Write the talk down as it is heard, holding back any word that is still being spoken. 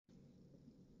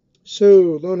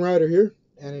So, Lone Rider here,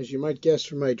 and as you might guess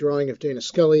from my drawing of Dana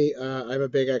Scully, I'm a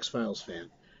big X-Files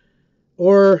fan.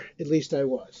 Or at least I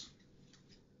was.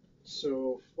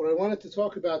 So, what I wanted to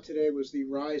talk about today was the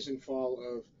rise and fall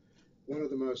of one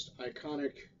of the most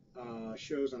iconic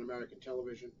shows on American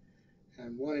television,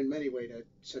 and one in many ways that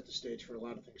set the stage for a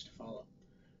lot of things to follow.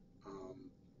 Um,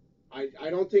 I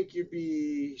don't think you'd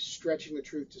be stretching the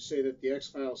truth to say that the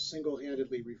X-Files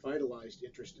single-handedly revitalized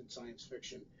interest in science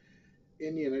fiction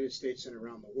in the United States and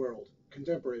around the world,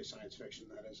 contemporary science fiction,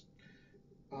 that is.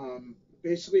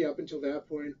 Basically, up until that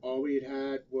point, all we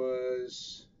had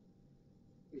was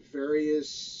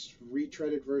various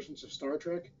retreaded versions of Star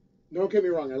Trek. Don't get me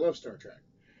wrong, I love Star Trek.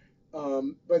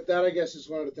 But that, I guess, is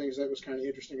one of the things that was kind of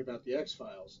interesting about the X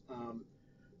Files.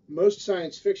 Most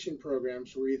science fiction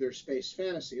programs were either space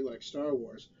fantasy, like Star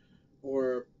Wars,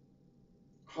 or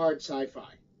hard sci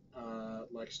fi,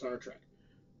 like Star Trek.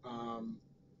 Um,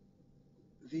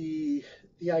 the,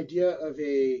 the idea of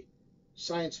a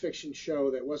science fiction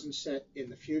show that wasn't set in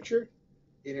the future,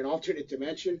 in an alternate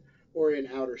dimension, or in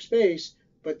outer space,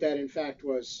 but that in fact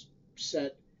was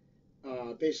set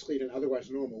basically in an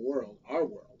otherwise normal world, our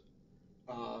world.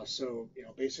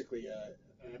 Basically,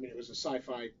 I mean, it was a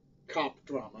sci-fi cop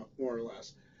drama, more or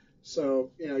less. So,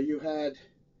 you had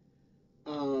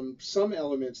some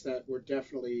elements that were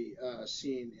definitely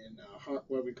seen in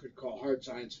what we could call hard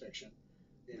science fiction,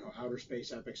 outer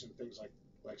space epics and things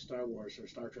like Star Wars or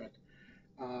Star Trek.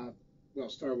 Uh, well,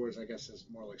 Star Wars, I guess, is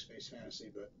more like space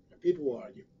fantasy, but people will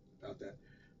argue about that.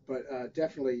 But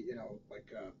definitely,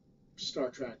 like Star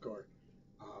Trek or,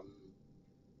 um,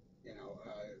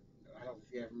 I don't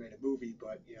think they ever made a movie,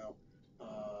 but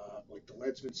like the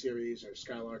Ledsman series or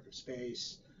Skylark of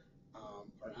Space,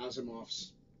 or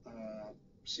Asimov's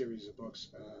series of books,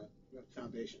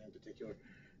 Foundation in particular.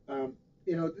 Um,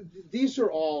 these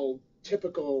are all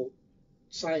typical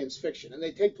science fiction, and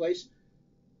they take place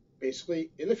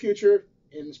basically in the future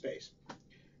in space.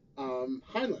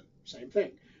 Heinlein, same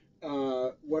thing.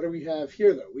 What do we have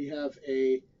here, though? We have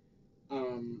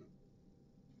um,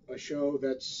 a show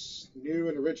that's new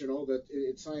and original. That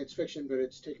it's science fiction, but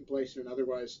it's taking place in an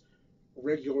otherwise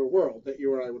regular world that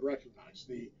you or I would recognize.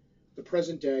 The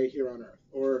present day here on Earth,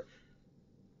 or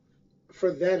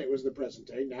for then it was the present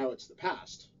day. Now it's the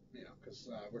past. Because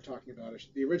we're talking about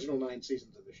the original 9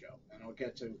 seasons of the show, and I'll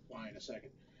get to why in a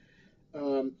second.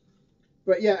 Um,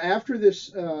 but yeah, after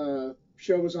this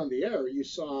show was on the air, you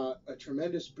saw a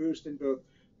tremendous boost in both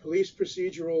police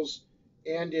procedurals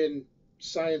and in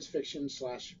science fiction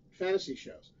slash fantasy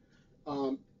shows.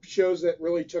 Shows that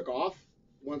really took off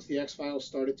once the X Files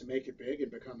started to make it big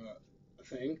and become a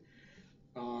thing.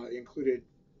 Included,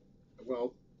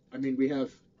 well, I mean, we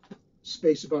have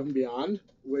Space Above and Beyond,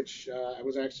 which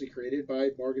was actually created by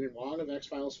Morgan and Wong of X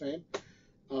Files fame.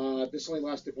 This only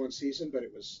lasted 1 season, but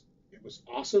it was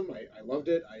awesome. I loved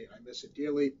it. I miss it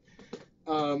dearly.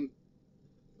 Um,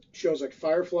 Shows like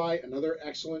Firefly, another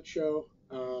excellent show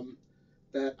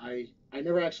that I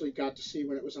never actually got to see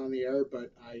when it was on the air,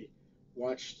 but I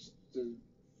watched the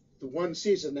 1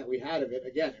 season that we had of it.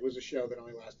 Again, it was a show that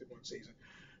only lasted 1 season,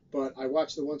 but I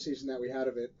watched the 1 season that we had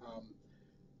of it.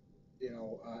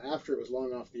 After it was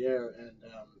long off the air, and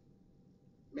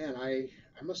man, I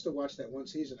must have watched that 1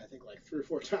 season. I think like 3 or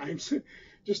 4 times.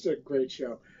 Just a great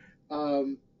show.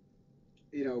 Um,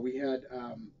 we had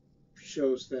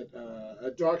shows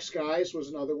that Dark Skies was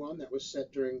another one that was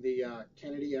set during the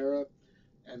Kennedy era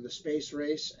and the space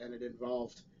race, and it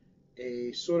involved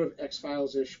a sort of X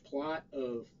Files ish plot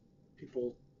of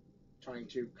people trying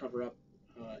to cover up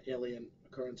alien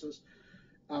occurrences.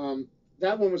 Um,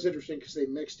 that one was interesting because they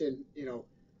mixed in,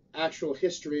 actual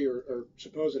history or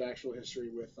supposed actual history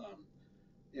with,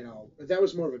 that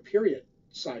was more of a period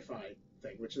sci-fi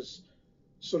thing, which is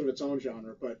sort of its own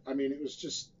genre. But I mean, it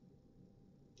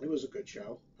was a good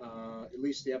show. At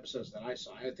least the episodes that I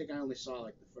saw. I think I only saw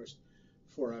like the first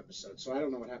 4 episodes, so I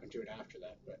don't know what happened to it after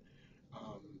that. But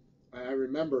um, I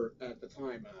remember at the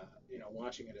time,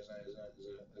 watching it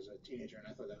as a teenager, and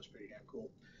I thought that was pretty damn cool.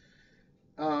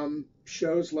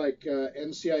 Shows like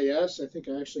NCIS. I think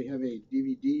I actually have a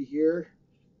DVD here.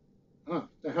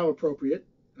 How appropriate.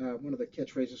 One of the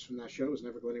catchphrases from that show is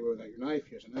 "Never go anywhere without your knife."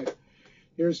 Here's a knife.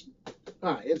 Here's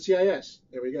NCIS.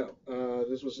 There we go.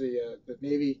 This was the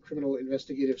Navy Criminal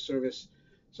Investigative Service.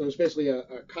 So it's basically a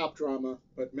cop drama,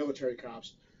 but military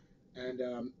cops.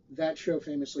 And that show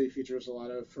famously features a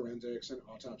lot of forensics and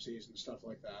autopsies and stuff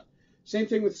like that. Same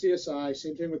thing with CSI.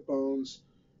 Same thing with Bones.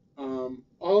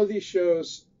 All of these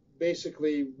shows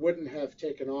basically wouldn't have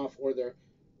taken off, or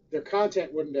their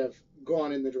content wouldn't have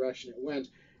gone in the direction it went.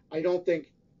 I don't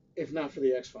think, if not for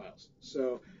the X Files.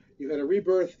 So you had a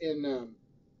rebirth in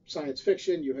science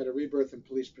fiction. You had a rebirth in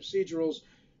police procedurals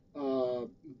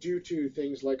due to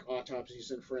things like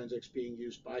autopsies and forensics being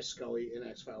used by Scully in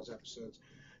X-Files episodes.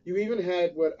 You even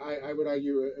had what I would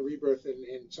argue a rebirth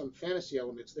in some fantasy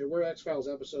elements. There were X-Files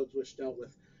episodes which dealt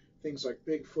with things like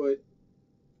Bigfoot,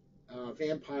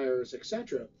 vampires,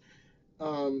 etc.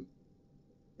 Um,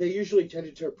 they usually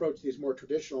tended to approach these more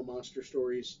traditional monster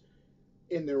stories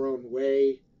in their own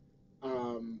way,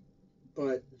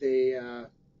 but they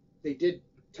did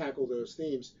tackle those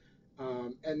themes.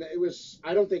 And it was,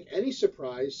 I don't think, any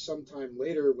surprise sometime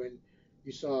later when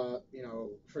you saw,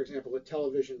 for example, a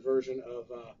television version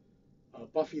of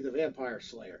Buffy the Vampire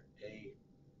Slayer, a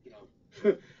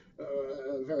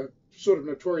sort of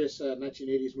notorious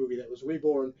 1980s movie that was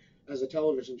reborn as a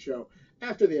television show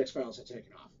after the X-Files had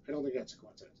taken off. I don't think that's a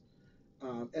coincidence.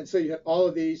 And so you had all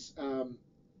of these.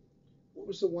 What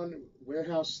was the one?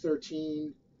 Warehouse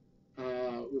 13,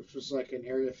 which was like an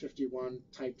Area 51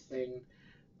 type thing.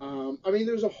 I mean,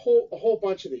 there's a whole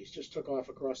bunch of these just took off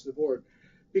across the board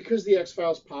because the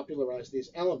X-Files popularized these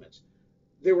elements.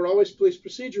 There were always police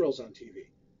procedurals on TV.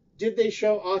 Did they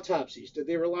show autopsies? Did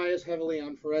they rely as heavily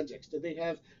on forensics? Did they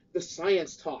have the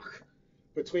science talk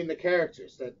between the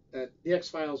characters that the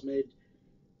X-Files made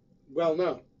well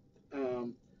known?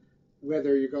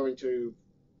 Whether you're going to,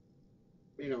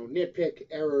 nitpick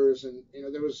errors, and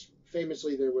there was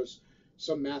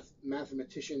some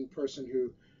mathematician person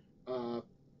who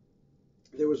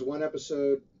there was one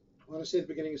episode, I want to say the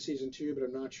beginning of season 2, but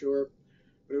I'm not sure.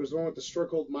 But it was the one with the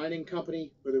Strickland Mining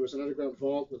Company, where there was an underground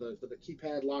vault with a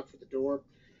keypad lock for the door.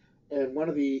 And one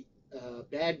of the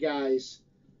bad guys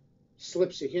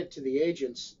slips a hint to the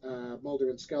agents, Mulder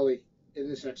and Scully, in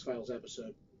this X-Files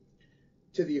episode,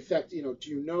 to the effect, do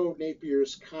you know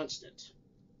Napier's constant,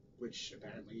 which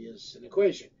apparently is an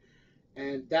equation.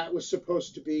 And that was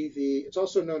supposed to be it's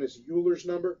also known as Euler's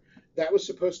number. That was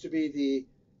supposed to be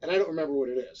and I don't remember what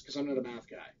it is because I'm not a math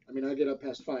guy. I mean, I get up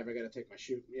past 5, I got to take my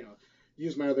shoe,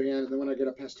 use my other hand, and then when I get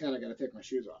up past 10, I got to take my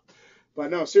shoes off. But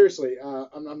no, seriously,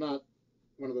 I'm not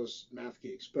one of those math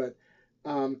geeks. But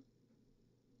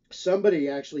somebody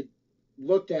actually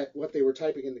looked at what they were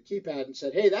typing in the keypad and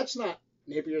said, "Hey, that's not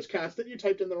Napier's constant. You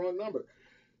typed in the wrong number."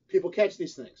 People catch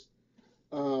these things.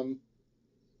 So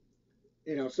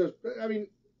I mean,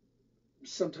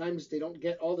 sometimes they don't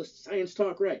get all the science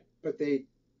talk right, but they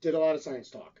did a lot of science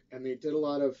talk, and they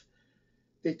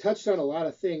touched on a lot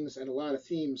of things and a lot of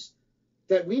themes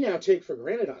that we now take for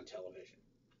granted on television,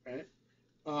 right?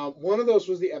 One of those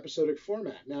was the episodic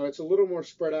format. Now, it's a little more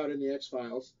spread out in the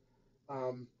X-Files.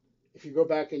 If you go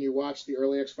back and you watch the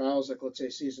early X-Files, like let's say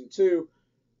season 2,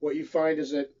 what you find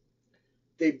is that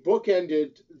they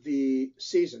bookended the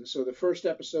season. So the first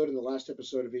episode and the last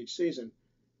episode of each season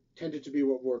tended to be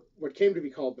what came to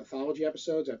be called mythology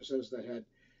episodes that had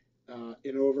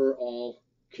an overall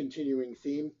continuing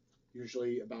theme,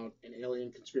 usually about an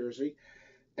alien conspiracy.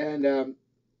 And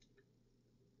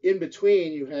in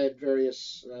between, you had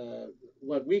various,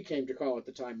 what we came to call at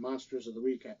the time, Monsters of the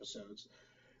Week episodes,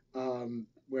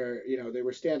 where, they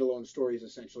were standalone stories,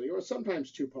 essentially, or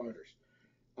sometimes two-parters.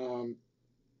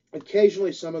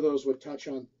 Occasionally, some of those would touch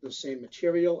on the same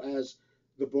material as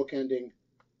the bookending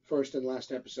first and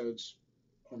last episodes,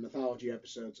 or mythology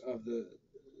episodes of the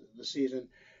season.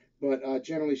 But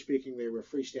generally speaking, they were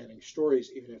freestanding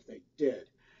stories, even if they did.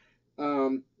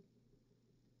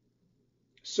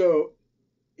 So,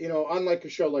 unlike a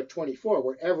show like 24,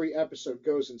 where every episode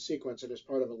goes in sequence and is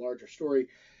part of a larger story,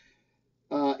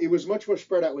 it was much more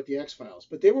spread out with the X-Files.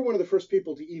 But they were one of the first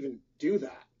people to even do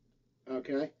that,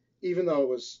 okay? Even though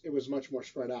it was much more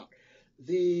spread out.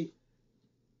 The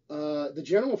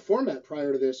general format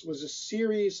prior to this was a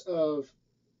series of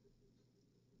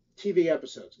TV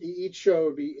episodes. Each show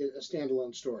would be a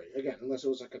standalone story, again, unless it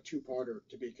was like a two-parter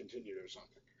to be continued or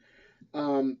something.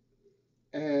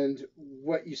 And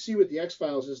what you see with the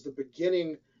X-Files is the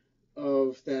beginning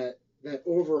of that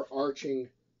overarching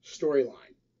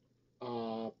storyline.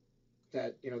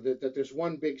 That there's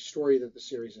one big story that the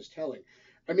series is telling.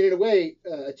 I mean, in a way,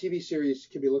 a TV series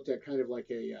can be looked at kind of like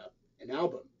an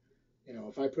album.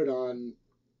 If I put on,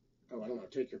 I don't know,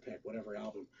 take your pick, whatever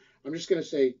album. I'm just going to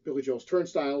say Billy Joel's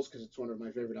Turnstiles because it's one of my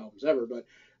favorite albums ever. But,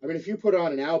 I mean, if you put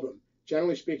on an album,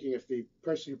 generally speaking, if the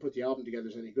person who put the album together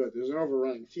is any good, there's an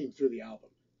overrunning theme through the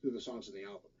album, through the songs in the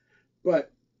album.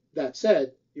 But that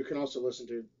said, you can also listen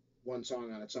to one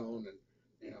song on its own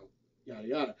and, yada,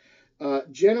 yada.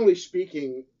 Generally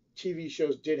speaking, TV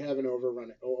shows did have an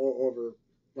overrunning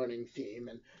theme.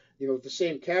 And, the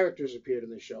same characters appeared in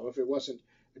the show. If it wasn't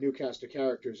a new cast of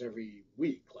characters every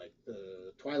week, like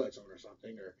the Twilight Zone or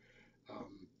something, or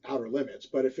Outer Limits.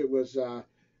 But if it was,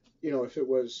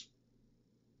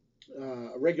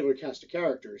 a regular cast of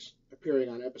characters appearing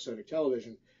on episodic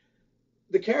television,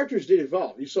 the characters did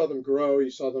evolve. You saw them grow,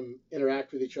 you saw them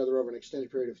interact with each other over an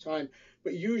extended period of time,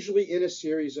 but usually in a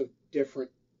series of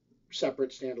different,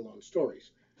 separate, standalone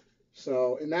stories.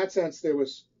 So in that sense, there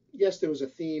was a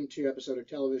theme to episodic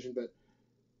television, but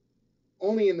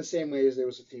only in the same way as there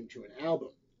was a theme to an album.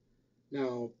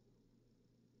 Now,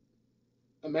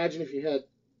 imagine if you had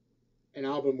an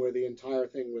album where the entire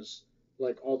thing was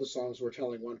like all the songs were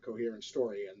telling one coherent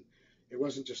story, and it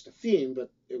wasn't just a theme,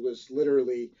 but it was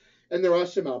literally. And there are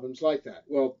some albums like that.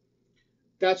 Well,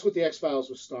 that's what the X Files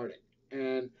was starting,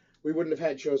 and we wouldn't have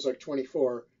had shows like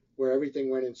 24 where everything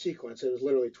went in sequence. It was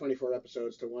literally 24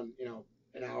 episodes to one,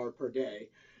 an hour per day,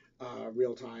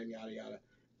 real time, yada yada.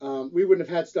 We wouldn't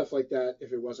have had stuff like that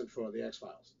if it wasn't for the X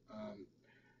Files.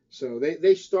 So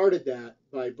they started that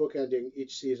by bookending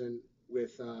each season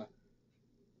with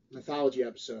mythology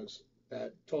episodes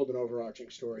that told an overarching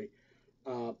story.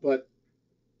 But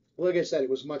like I said, it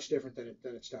was much different than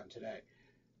it's done today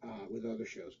with other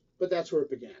shows. But that's where it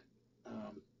began.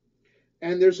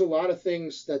 And there's a lot of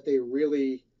things that they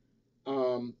really,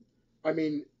 I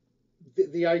mean,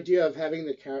 the idea of having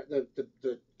the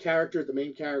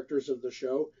main characters of the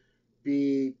show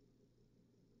be,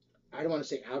 I don't want to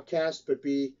say outcast, but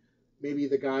be maybe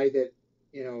the guy that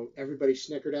everybody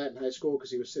snickered at in high school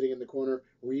because he was sitting in the corner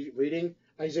reading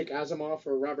Isaac Asimov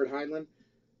or Robert Heinlein,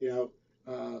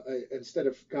 instead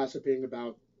of gossiping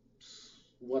about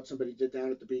what somebody did down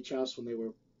at the beach house when they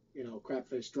were, crap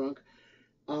faced drunk.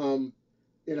 A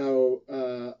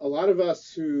lot of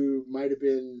us who might have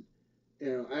been, I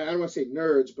don't want to say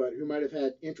nerds, but who might have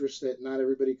had interests that not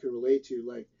everybody could relate to,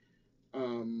 like,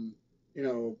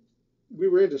 we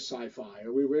were into sci-fi,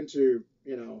 or we were into,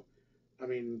 I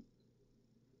mean,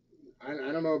 I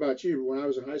don't know about you, but when I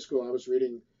was in high school, I was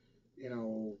reading,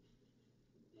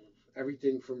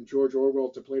 everything from George Orwell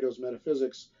to Plato's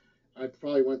Metaphysics. I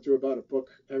probably went through about a book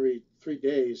every 3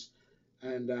 days,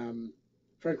 and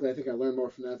frankly, I think I learned more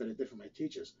from that than I did from my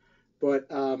teachers. But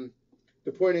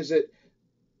the point is that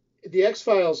the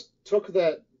X-Files took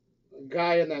that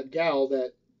guy and that gal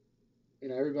that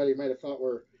everybody might have thought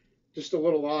were just a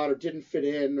little odd or didn't fit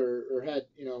in or had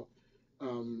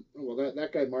well,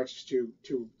 that guy marches to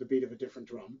the beat of a different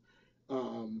drum,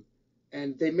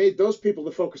 and they made those people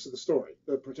the focus of the story,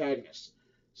 the protagonists.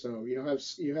 So you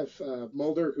have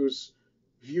Mulder, whose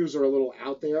views are a little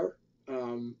out there,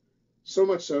 so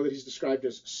much so that he's described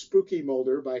as Spooky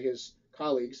Mulder by his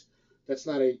colleagues. That's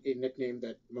not a nickname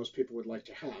that most people would like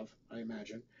to have, I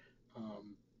imagine,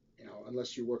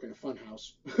 unless you work in a fun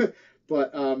house.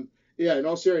 But yeah, in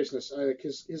all seriousness,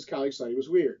 his colleagues thought he was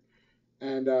weird.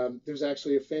 And there's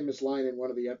actually a famous line in one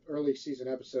of the early season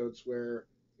episodes where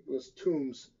it was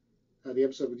Toombs, the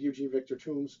episode with Eugene Victor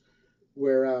Toombs,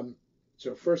 where,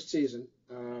 so first season,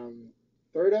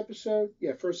 third episode?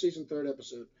 Yeah, first season, third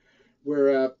episode,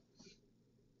 where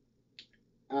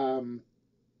an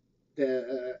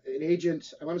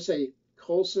agent, I want to say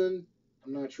Coulson,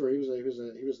 I'm not sure, he was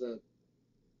the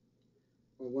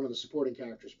one of the supporting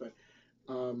characters, but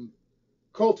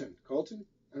Colton,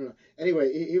 I don't know.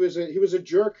 Anyway, he was a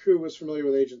jerk who was familiar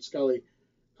with Agent Scully,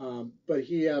 but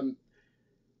he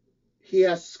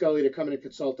asked Scully to come in and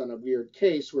consult on a weird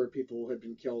case where people had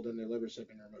been killed and their livers had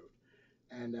been removed.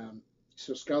 And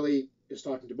so Scully is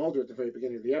talking to Mulder at the very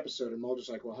beginning of the episode, and Mulder's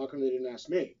like, "Well, how come they didn't ask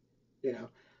me?"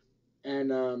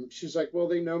 And she's like, "Well,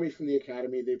 they know me from the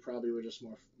academy. They probably were just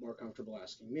more comfortable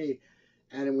asking me."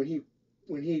 And when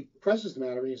he presses the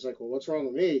matter, and he's like, "Well, what's wrong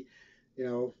with me?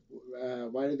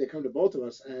 Why did they come to both of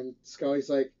us?" And Scully's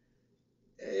like,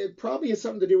 "It probably has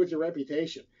something to do with your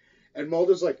reputation." And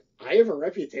Mulder's like, "I have a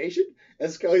reputation?"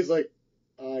 And Scully's like,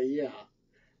 "Yeah."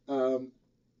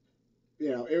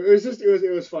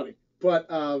 It was funny, but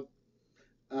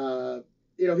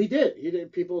he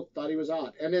did. People thought he was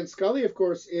odd. And then Scully, of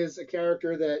course, is a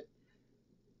character that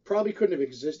probably couldn't have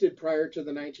existed prior to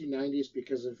the 1990s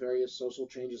because of various social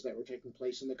changes that were taking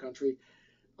place in the country.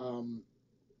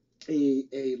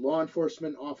 A law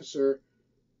enforcement officer,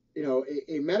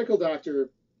 a medical doctor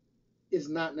is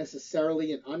not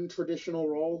necessarily an untraditional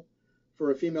role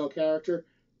for a female character,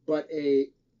 but a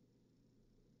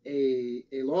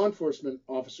law enforcement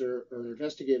officer or an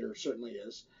investigator certainly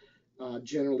is,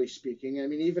 generally speaking. I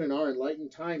mean, even in our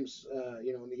enlightened times,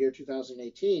 in the year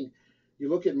 2018, you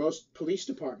look at most police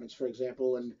departments, for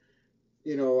example, and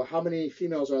how many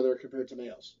females are there compared to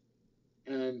males,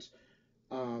 and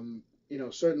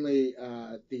certainly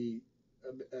the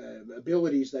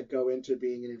abilities that go into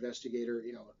being an investigator.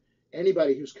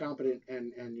 Anybody who's competent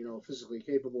and physically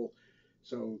capable,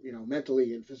 so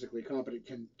mentally and physically competent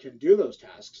can do those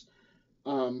tasks.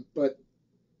 But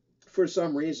for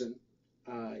some reason,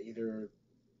 either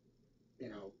you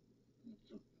know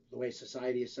the way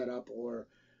society is set up, or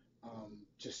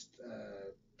just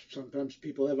sometimes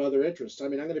people have other interests. I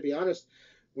mean, I'm going to be honest.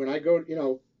 When I go,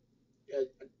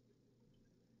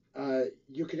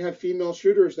 you can have female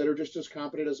shooters that are just as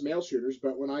competent as male shooters,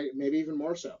 but when I maybe even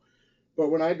more so. But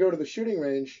when I go to the shooting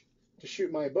range to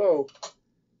shoot my bow,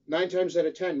 9 times out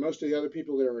of 10, most of the other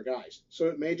people there are guys. So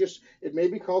it may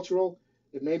be cultural,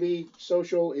 it may be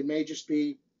social, it may just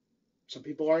be some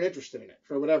people aren't interested in it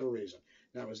for whatever reason.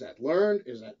 Now, is that learned?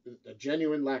 Is that a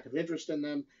genuine lack of interest in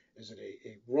them? Is it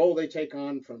a role they take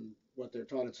on from what they're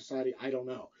taught in society? I don't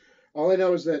know. All I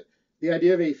know is that the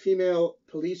idea of a female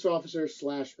police officer or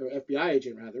FBI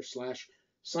agent rather slash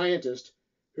scientist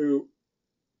who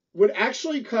would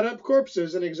actually cut up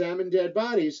corpses and examine dead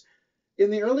bodies in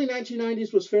the early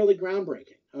 1990s was fairly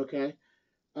groundbreaking. Okay,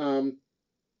 and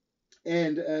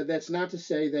that's not to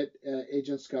say that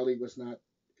Agent Scully was not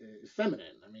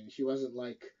feminine. I mean, she wasn't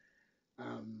like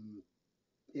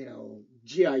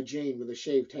G.I. Jane with a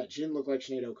shaved head. She didn't look like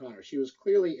Sinead O'Connor. She was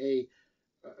clearly a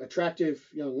attractive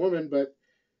young woman, but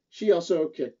she also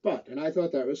kicked butt, and I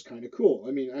thought that was kind of cool.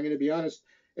 I mean, I'm going to be honest,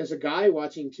 as a guy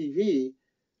watching TV,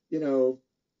 I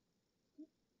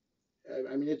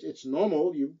mean, it's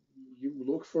normal. You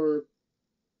look for,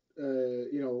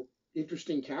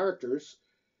 interesting characters,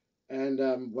 and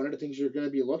one of the things you're going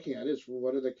to be looking at is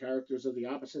what are the characters of the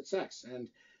opposite sex, and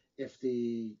if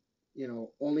the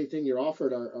only thing you're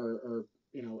offered are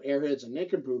airheads and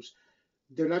nincompoops,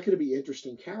 they're not going to be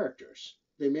interesting characters.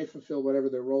 They may fulfill whatever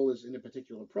their role is in a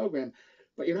particular program,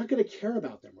 but you're not going to care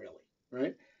about them really,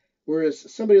 right?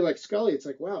 Whereas somebody like Scully, it's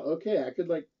like, wow, okay, I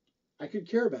could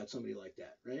care about somebody like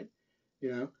that, right?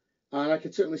 And I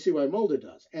could certainly see why Mulder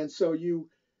does. And so you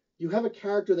have a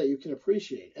character that you can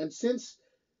appreciate. And since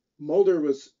Mulder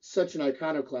was such an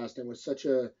iconoclast and was such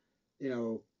a,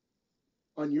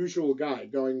 unusual guy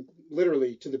going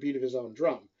literally to the beat of his own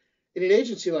drum in an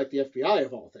agency like the FBI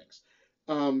of all things,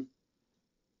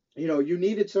 you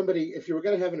needed somebody, if you were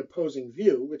going to have an opposing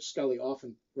view, which Scully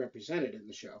often represented in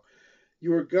the show,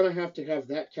 you were going to have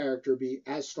that character be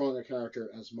as strong a character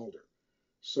as Mulder.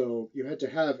 So you had to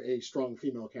have a strong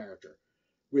female character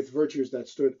with virtues that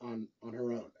stood on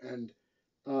her own. And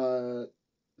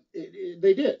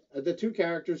they did. The two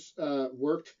characters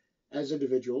worked as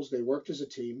individuals. They worked as a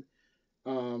team.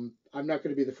 I'm not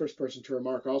going to be the first person to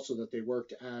remark also that they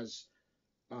worked as,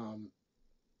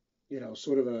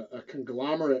 sort of a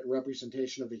conglomerate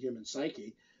representation of the human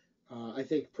psyche. I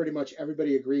think pretty much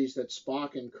everybody agrees that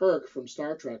Spock and Kirk from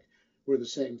Star Trek were the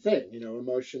same thing,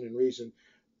 emotion and reason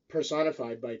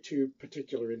personified by two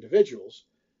particular individuals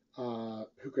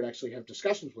who could actually have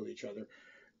discussions with each other.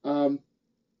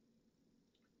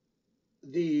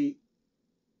 The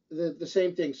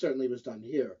same thing certainly was done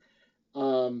here.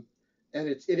 And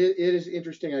it is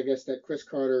interesting, I guess, that Chris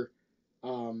Carter,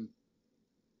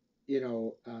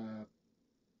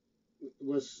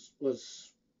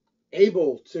 was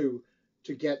able to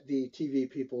get the TV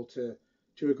people to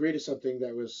agree to something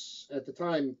that was at the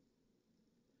time,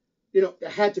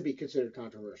 had to be considered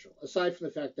controversial. Aside from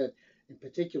the fact that, in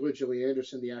particular, Gillian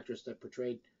Anderson, the actress that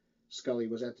portrayed Scully,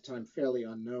 was at the time fairly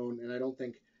unknown, and I don't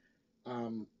think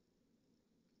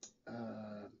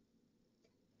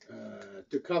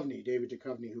David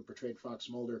Duchovny, who portrayed Fox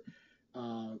Mulder,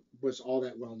 was all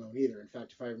that well known either. In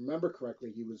fact, if I remember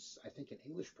correctly, he was, I think, an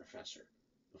English professor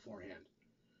beforehand.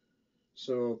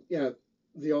 So,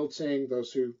 the old saying,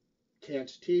 those who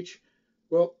can't teach,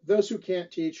 well, those who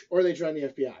can't teach, or they join the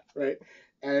FBI, right?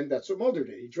 And that's what Mulder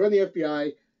did. He joined the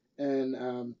FBI,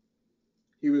 and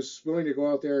he was willing to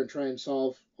go out there and try and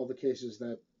solve all the cases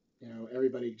that,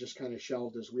 everybody just kind of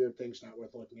shelved as weird things not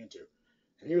worth looking into.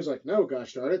 And he was like, no,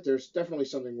 gosh darn it, there's definitely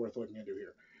something worth looking into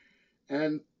here.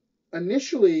 And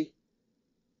initially,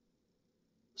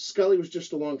 Scully was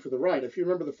just along for the ride. If you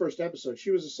remember the first episode,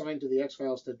 she was assigned to the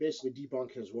X-Files to basically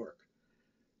debunk his work.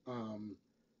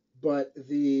 But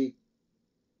the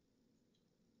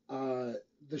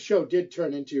show did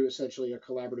turn into essentially a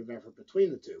collaborative effort between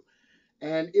the two.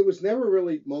 And it was never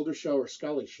really Mulder's show or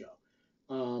Scully's show.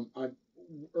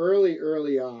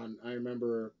 Early on, I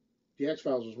remember the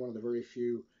X-Files was one of the very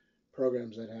few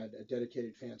programs that had a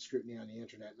dedicated fan scrutiny on the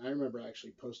internet. And I remember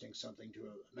actually posting something to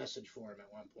a message forum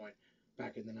at one point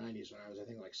back in the 90s when I was, I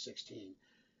think, like 16.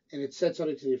 And it said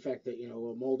something to the effect that,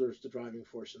 Mulder's the driving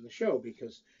force in the show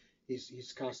because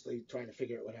he's constantly trying to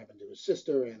figure out what happened to his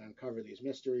sister and uncover these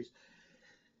mysteries.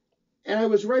 And I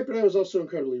was right, but I was also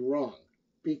incredibly wrong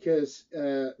because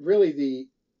really the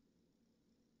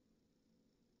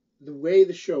way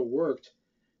the show worked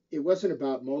it wasn't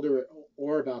about Mulder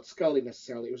or about Scully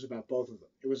necessarily. It was about both of them.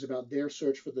 It was about their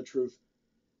search for the truth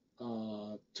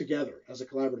together as a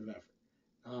collaborative effort.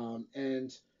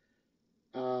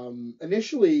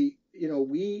 Initially,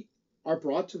 we are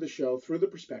brought to the show through the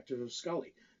perspective of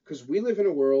Scully, because we live in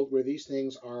a world where these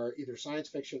things are either science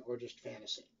fiction or just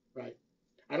fantasy, right?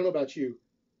 I don't know about you.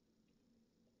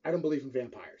 I don't believe in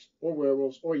vampires or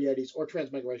werewolves or yetis or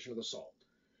transmigration of the soul.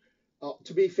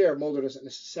 To be fair, Mulder doesn't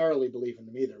necessarily believe in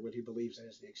them either. What he believes in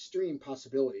is the extreme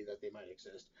possibility that they might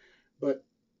exist. But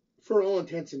for all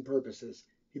intents and purposes,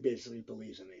 he basically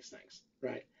believes in these things,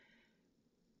 right?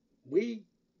 We,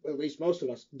 at least most of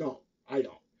us, don't. I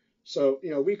don't. So,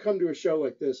 we come to a show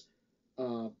like this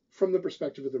from the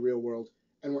perspective of the real world,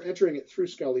 and we're entering it through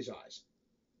Scully's eyes.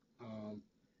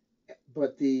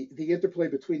 But the interplay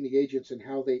between the agents and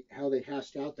how they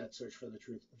hashed out that search for the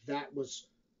truth, that was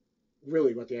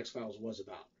really what the X-Files was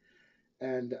about.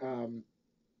 And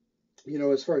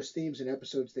as far as themes and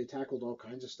episodes, they tackled all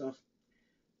kinds of stuff.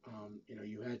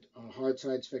 You had hard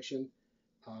science fiction.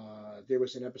 There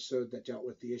was an episode that dealt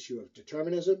with the issue of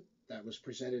determinism that was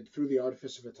presented through the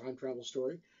artifice of a time travel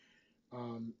story.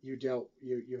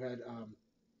 You had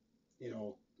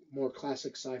more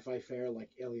classic sci-fi fare like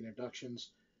Alien Abductions.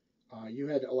 You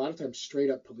had a lot of times straight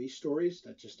up police stories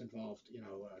that just involved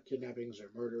kidnappings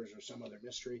or murders or some other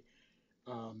mystery.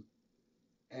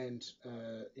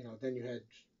 Then you had,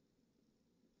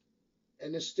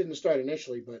 and this didn't start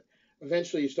initially, but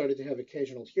eventually you started to have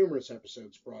occasional humorous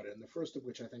episodes brought in, the first of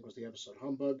which I think was the episode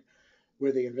Humbug,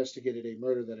 where they investigated a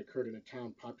murder that occurred in a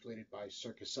town populated by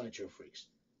circus sideshow freaks.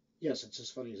 Yes, it's as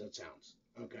funny as it sounds.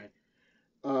 Okay.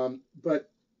 But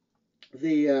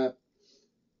the,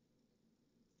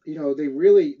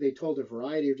 they told a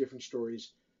variety of different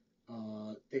stories.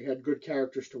 They had good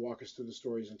characters to walk us through the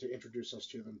stories and to introduce us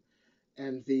to them.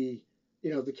 And the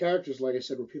characters, like I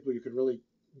said, were people you could really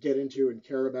get into and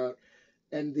care about.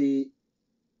 And the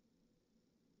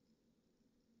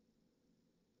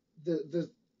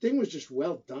thing was just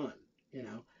well done,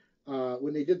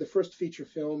 when they did the first feature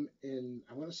film in,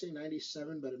 I want to say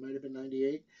 97, but it might have been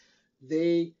 98,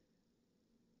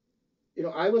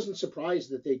 I wasn't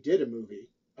surprised that they did a movie,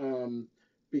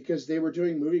 because they were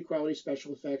doing movie quality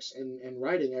special effects and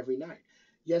writing every night.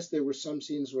 Yes, there were some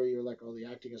scenes where you're like, oh, the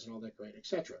acting isn't all that great,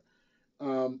 etc.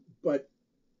 But,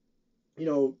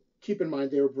 keep in mind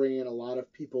they were bringing in a lot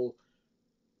of people,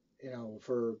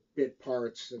 for bit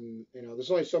parts, and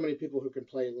there's only so many people who can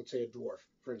play, let's say, a dwarf,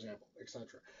 for example,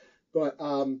 etc. But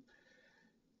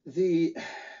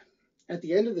at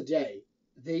the end of the day,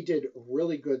 they did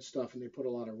really good stuff, and they put a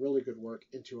lot of really good work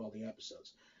into all the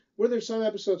episodes. Were there some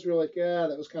episodes where you're like, yeah,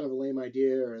 that was kind of a lame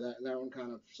idea, or that one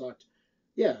kind of sucked?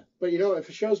 Yeah, but if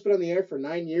a show's been on the air for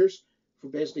 9 years, for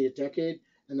basically a decade,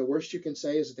 and the worst you can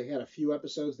say is that they had a few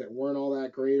episodes that weren't all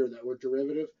that great or that were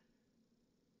derivative,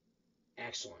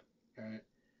 excellent. All right.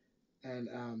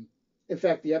 And in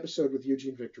fact, the episode with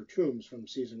Eugene Victor Toombs from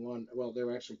season 1, well, there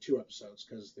were actually 2 episodes,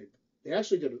 because they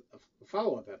actually did a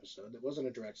follow-up episode that wasn't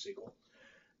a direct sequel.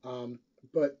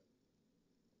 But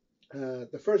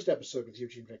the first episode with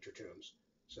Eugene Victor Toombs,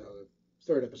 so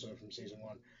the 3rd episode from season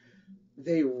 1,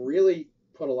 they really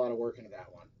put a lot of work into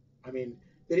that one. I mean,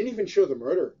 they didn't even show the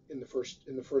murder in the first,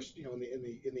 in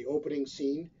the opening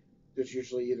scene. There's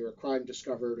usually either a crime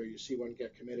discovered or you see one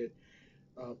get committed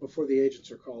before the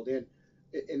agents are called in.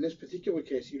 In this particular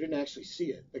case, you didn't actually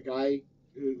see it. The guy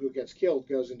who gets killed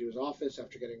goes into his office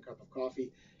after getting a cup of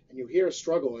coffee, and you hear a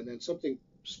struggle, and then something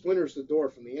splinters the door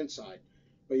from the inside,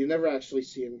 but you never actually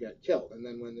see him get killed. And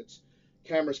then when it's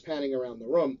cameras panning around the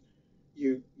room,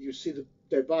 you see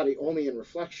their body only in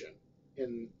reflection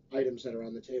in items that are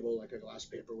on the table, like a glass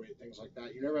paperweight, things like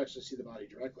that. You never actually see the body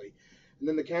directly. And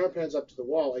then the camera pans up to the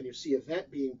wall, and you see a vent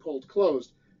being pulled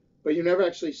closed, but you never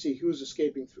actually see who's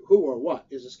escaping through, who or what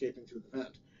is escaping through the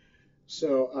vent.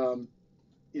 So,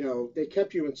 they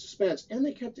kept you in suspense, and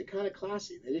they kept it kind of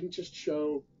classy. They didn't just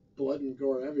show blood and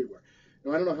gore everywhere.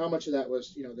 Now, I don't know how much of that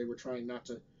was, they were trying not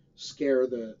to scare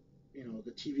the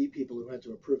TV people who had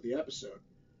to approve the episode,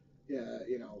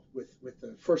 with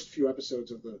the first few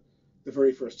episodes of the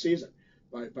very first season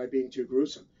by being too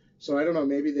gruesome. So I don't know,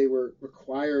 maybe they were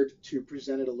required to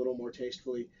present it a little more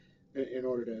tastefully in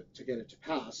order to get it to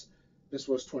pass. This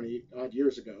was 20 odd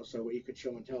years ago, so what you could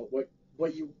show and tell, what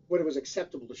it was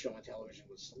acceptable to show on television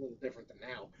was a little different than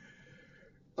now.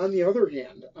 On the other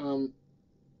hand,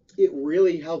 it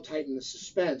really helped heighten the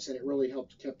suspense, and it really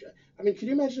helped kept. I mean, can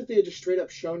you imagine if they had just straight up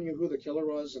shown you who the killer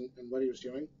was and what he was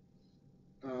doing?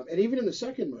 And even in the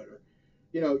second murder,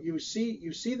 you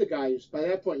see the guy who's, by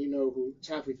that point, who it's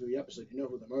halfway through the episode, you know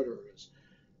who the murderer is,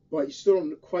 but you still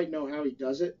don't quite know how he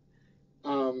does it.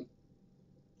 Um,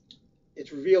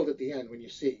 it's revealed at the end when you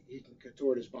see he can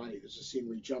contort his body. There's a scene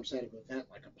where he jumps out of a vent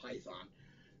like a python.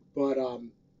 But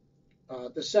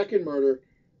the second murder,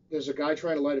 there's a guy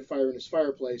trying to light a fire in his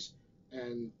fireplace,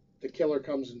 and the killer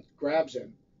comes and grabs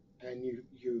him, and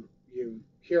you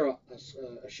hear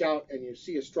a shout, and you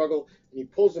see a struggle, and he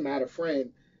pulls him out of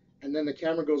frame, and then the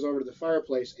camera goes over to the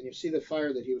fireplace, and you see the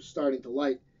fire that he was starting to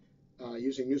light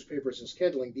using newspapers as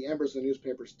kindling. The embers of the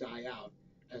newspapers die out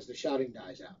as the shouting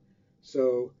dies out.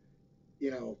 So,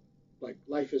 like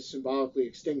life is symbolically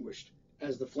extinguished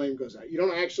as the flame goes out. You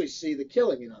don't actually see the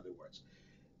killing, in other words.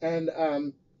 And,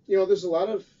 there's a lot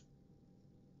of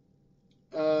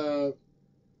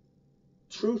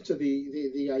truth to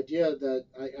the idea that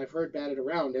I've heard batted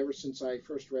around ever since I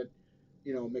first read,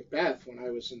 Macbeth when I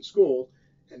was in school.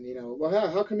 And, well,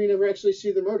 how come you never actually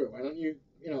see the murder? Why don't you,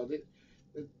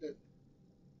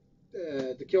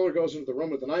 the killer goes into the room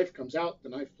with the knife, comes out, the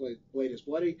knife blade is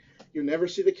bloody. You never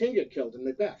see the king get killed in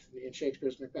Macbeth, in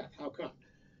Shakespeare's Macbeth. How come?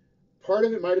 Part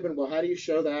of it might have been, well, how do you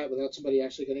show that without somebody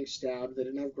actually getting stabbed? They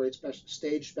didn't have great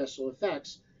stage special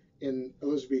effects in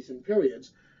Elizabethan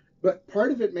periods. But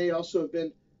part of it may also have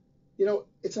been,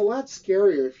 it's a lot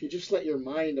scarier if you just let your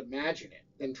mind imagine it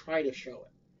than try to show it.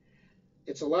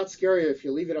 It's a lot scarier if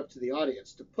you leave it up to the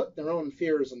audience to put their own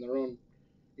fears and their own,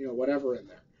 whatever in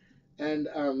there. And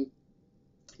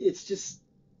it's just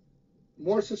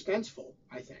more suspenseful,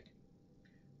 I think,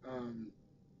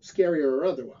 scarier or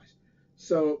otherwise.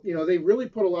 So, they really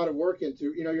put a lot of work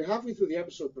into, you're halfway through the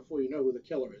episode before you know who the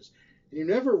killer is. And you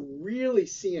never really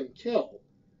see him kill.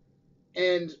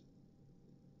 And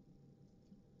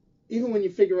even when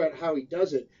you figure out how he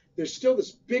does it, there's still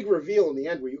this big reveal in the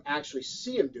end where you actually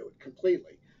see him do it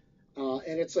completely.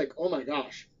 And it's like, oh my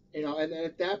gosh. And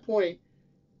at that point,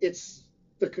 it's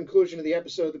the conclusion of the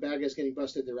episode. The bad guy's getting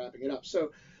busted. They're wrapping it up.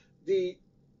 So they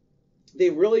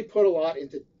really put a lot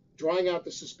into drawing out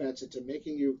the suspense, into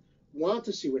making you want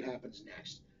to see what happens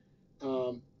next.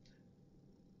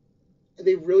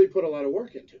 They really put a lot of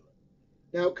work into it.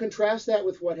 Now, contrast that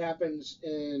with what happens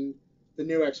in the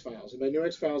new X-Files. And by new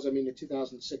X-Files, I mean the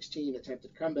 2016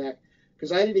 attempted comeback,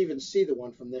 because I didn't even see the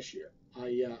one from this year.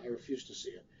 I refused to see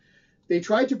it. They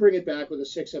tried to bring it back with a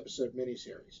 6-episode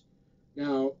miniseries.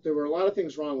 Now, there were a lot of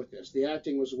things wrong with this. The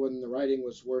acting was one, the writing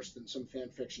was worse than some fan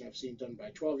fiction I've seen done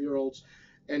by 12-year-olds.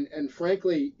 And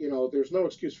frankly, there's no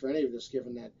excuse for any of this,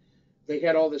 given that they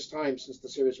had all this time since the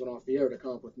series went off the air to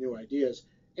come up with new ideas.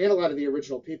 And a lot of the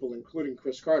original people, including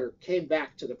Chris Carter, came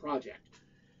back to the project.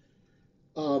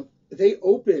 They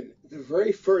open the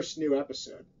very first new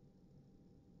episode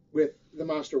with the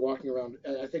monster walking around.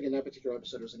 I think in that particular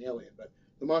episode it was an alien, but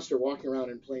the monster walking around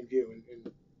in plain view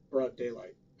in broad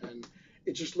daylight. And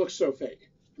it just looks so fake.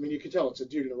 I mean, you can tell it's a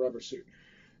dude in a rubber suit.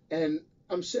 And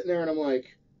I'm sitting there and I'm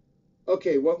like,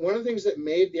 okay, one of the things that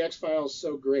made the X-Files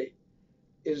so great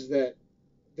is that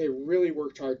they really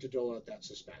worked hard to dole out that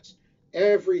suspense.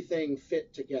 Everything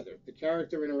fit together. The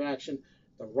character interaction,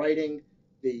 the writing,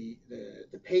 the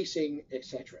pacing,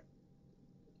 etc.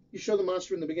 You show the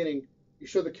monster in the beginning, you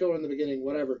show the killer in the beginning,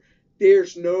 whatever.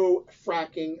 There's no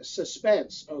fracking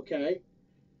suspense, okay?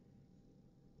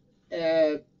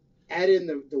 Add in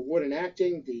the wooden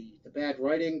acting, the bad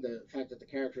writing, the fact that the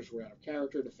characters were out of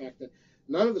character, the fact that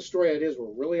none of the story ideas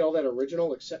were really all that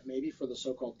original, except maybe for the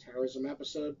so-called terrorism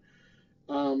episode.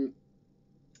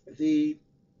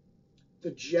 The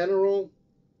general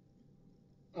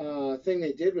thing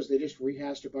they did was they just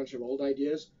rehashed a bunch of old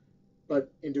ideas,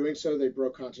 but in doing so, they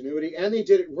broke continuity, and they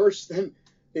did it worse than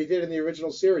they did in the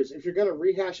original series. If you're going to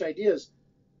rehash ideas,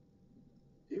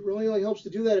 it really only helps to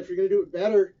do that if you're going to do it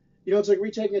better. It's like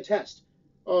retaking a test.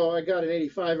 Oh, I got an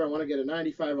 85, I want to get a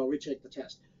 95, I'll retake the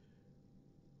test.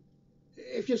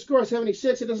 If you score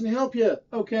 76, it doesn't help you,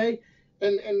 okay?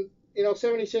 And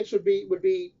 76 would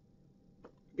be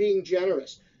being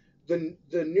generous. The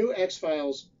new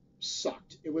X-Files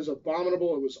sucked. It was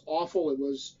abominable. It was awful. It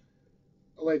was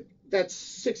like, that's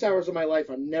 6 hours of my life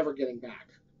I'm never getting back.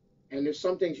 And there's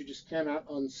some things you just cannot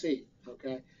unsee,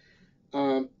 okay?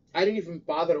 I didn't even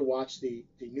bother to watch the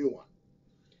new one.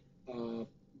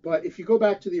 But if you go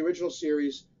back to the original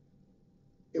series,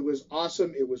 it was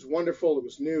awesome. It was wonderful. It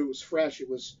was new. It was fresh. It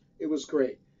was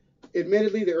great.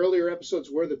 Admittedly, the earlier episodes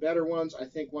were the better ones. I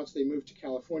think once they moved to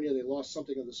California, they lost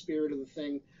something of the spirit of the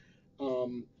thing.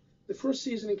 The first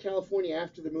season in California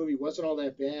after the movie wasn't all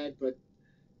that bad, but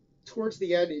towards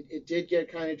the end, it did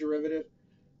get kind of derivative.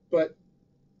 But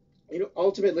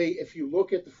ultimately, if you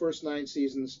look at the first 9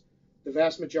 seasons, the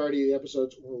vast majority of the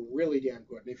episodes were really damn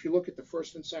good. And if you look at the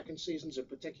first and second seasons in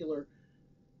particular,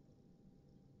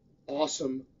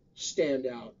 awesome,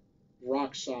 standout,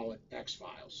 rock solid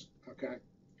X-Files. Okay,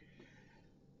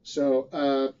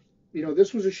 so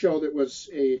this was a show that was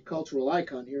a cultural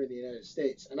icon here in the United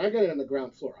States, and I got it on the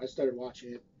ground floor. I started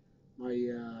watching it my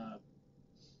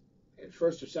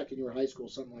first or second year of high school,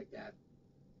 something like that,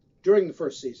 during the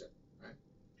first season. Right?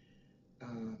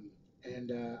 Um,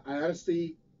 and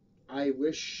I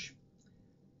wish,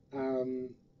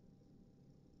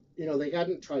 they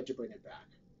hadn't tried to bring it back.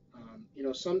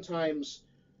 Sometimes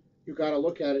you got to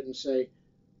look at it and say,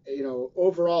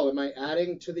 overall, am I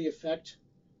adding to the effect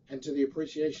and to the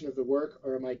appreciation of the work,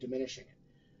 or am I diminishing it?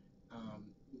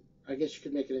 I guess you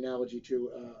could make an analogy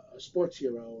to a sports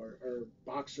hero or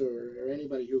boxer or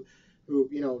anybody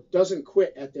who doesn't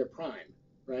quit at their prime,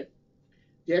 right?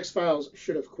 The X-Files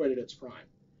should have quit at its prime.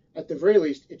 At the very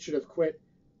least, it should have quit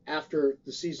after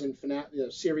the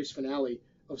series finale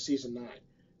of season 9,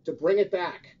 to bring it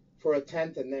back for a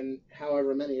 10th and then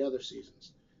however many other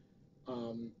seasons.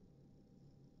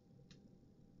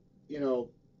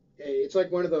 It's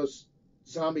like one of those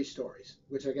zombie stories,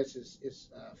 which I guess is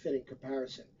a fitting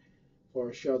comparison for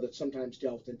a show that sometimes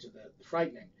delved into the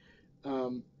frightening.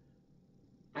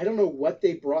 I don't know what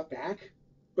they brought back,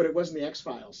 but it wasn't the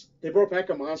X-Files. They brought back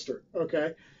a monster,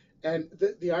 okay? And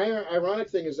the ironic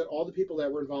thing is that all the people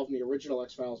that were involved in the original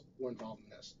X-Files were involved in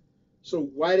this. So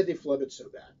why did they flub it so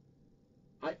bad?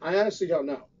 I honestly don't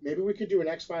know. Maybe we could do an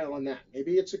X-File on that.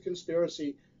 Maybe it's a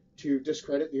conspiracy to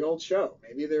discredit the old show.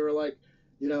 Maybe they were like,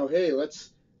 hey,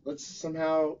 let's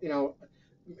somehow,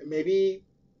 maybe,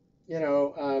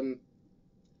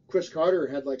 Chris Carter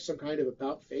had like some kind of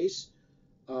about face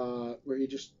where he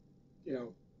just,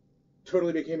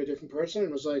 totally became a different person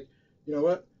and was like, you know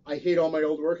what? I hate all my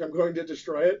old work. I'm going to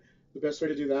destroy it. The best way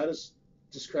to do that is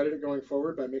discredit it going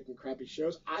forward by making crappy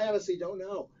shows. I honestly don't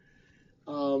know.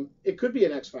 It could be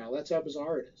an X-File. That's how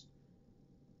bizarre it is.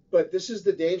 But this is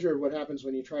the danger of what happens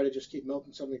when you try to just keep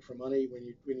milking something for money,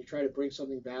 when you try to bring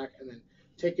something back and then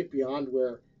take it beyond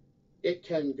where it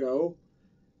can go.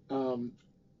 The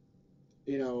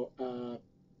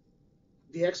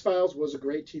X-Files was a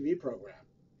great TV program.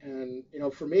 And,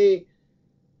 for me,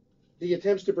 the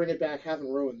attempts to bring it back haven't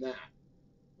ruined that.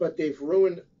 But they've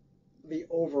ruined the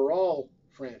overall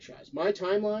franchise. My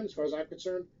timeline, as far as I'm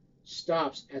concerned,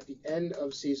 stops at the end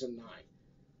of season 9.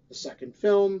 The second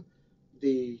film,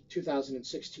 the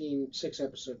 2016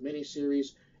 6-episode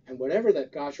miniseries, and whatever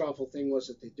that gosh-awful thing was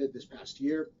that they did this past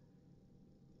year,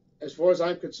 as far as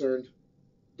I'm concerned,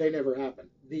 they never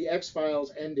happened. The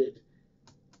X-Files ended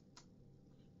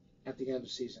at the end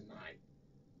of season 9.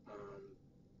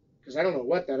 Because I don't know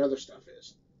what that other stuff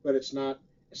is, but it's not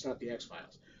the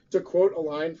X-Files. To quote a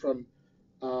line from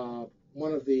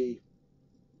one of the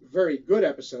very good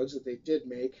episodes that they did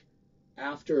make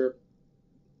after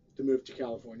the move to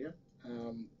California,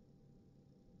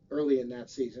 early in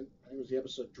that season, I think it was the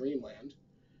episode Dreamland,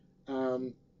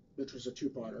 which was a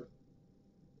two-parter.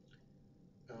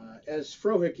 As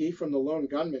Frohickey from The Lone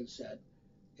Gunman said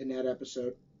in that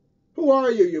episode, "Who are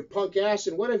you, you punk ass,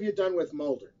 and what have you done with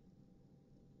Mulder?"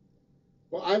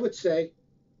 Well, I would say,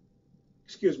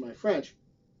 excuse my French,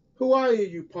 who are you,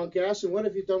 you punk ass, and what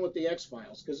have you done with the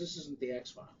X-Files? Because this isn't the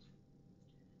X-Files.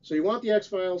 So you want the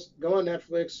X-Files, go on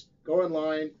Netflix, go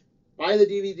online, buy the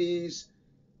DVDs.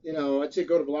 I'd say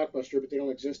go to Blockbuster, but they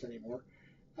don't exist anymore.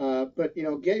 But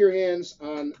get your hands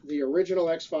on the original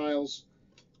X-Files.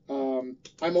 I'm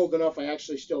old enough, I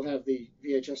actually still have the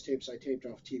VHS tapes I taped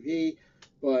off TV,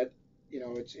 but,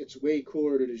 it's way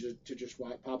cooler to just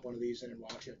pop one of these in and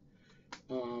watch it.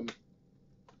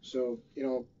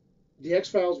 The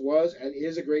X-Files was and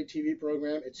is a great TV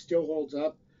program. It still holds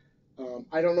up.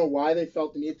 I don't know why they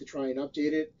felt the need to try and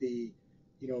update it. The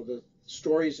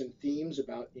stories and themes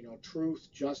about, truth,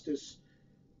 justice,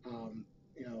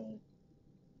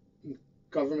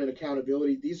 government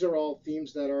accountability. These are all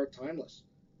themes that are timeless.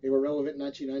 They were relevant in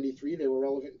 1993. They were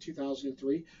relevant in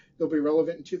 2003. They'll be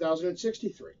relevant in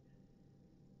 2063.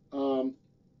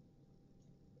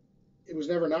 It was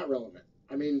never not relevant.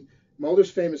 I mean,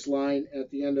 Mulder's famous line at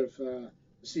the end of the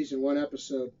season 1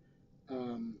 episode, I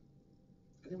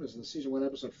think it was the season 1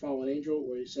 episode Fallen Angel,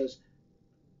 where he says,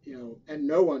 and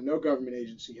no government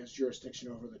agency has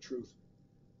jurisdiction over the truth.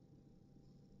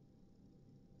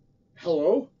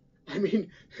 Hello? I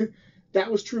mean,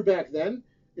 that was true back then.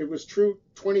 It was true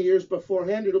 20 years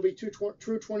beforehand. It'll be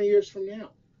true 20 years from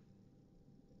now.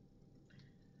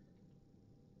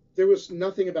 There was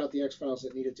nothing about the X-Files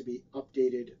that needed to be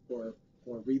updated or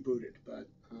rebooted, but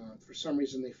for some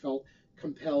reason they felt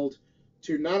compelled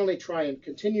to not only try and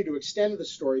continue to extend the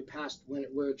story past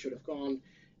where it should have gone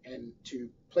and to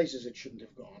places it shouldn't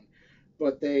have gone,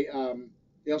 but they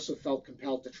also felt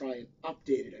compelled to try and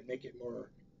update it and make it more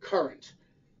current.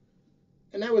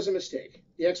 And that was a mistake.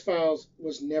 The X-Files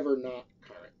was never not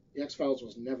current. The X-Files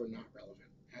was never not relevant.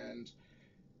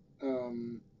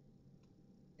 And,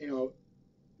 you know,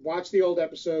 watch the old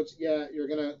episodes. Yeah, you're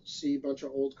going to see a bunch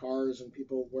of old cars and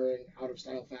people wearing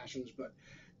out-of-style fashions. But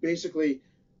basically,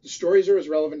 the stories are as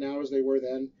relevant now as they were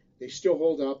then. They still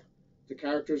hold up. The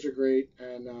characters are great.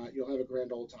 And you'll have a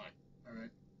grand old time. All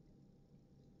right?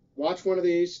 Watch one of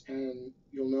these, and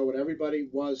you'll know what everybody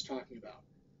was talking about.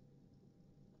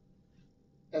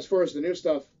 As far as the new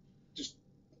stuff, just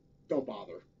don't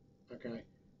bother. Okay,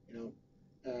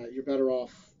 you're better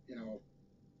off.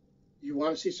 You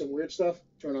want to see some weird stuff?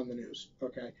 Turn on the news.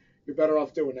 Okay, you're better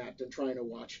off doing that than trying to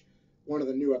watch one of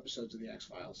the new episodes of the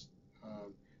X-Files.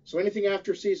 So anything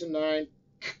after season 9,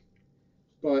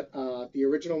 but the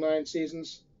original 9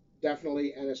 seasons,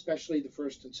 definitely, and especially the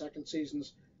first and second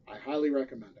seasons, I highly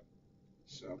recommend them.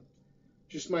 So,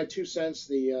 just my 2 cents,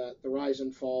 the rise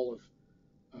and fall of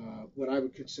what I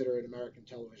would consider an American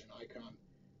television icon,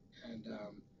 and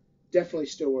definitely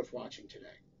still worth watching today.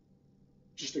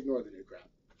 Just ignore the new crap.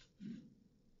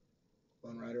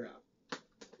 Lone Rider out.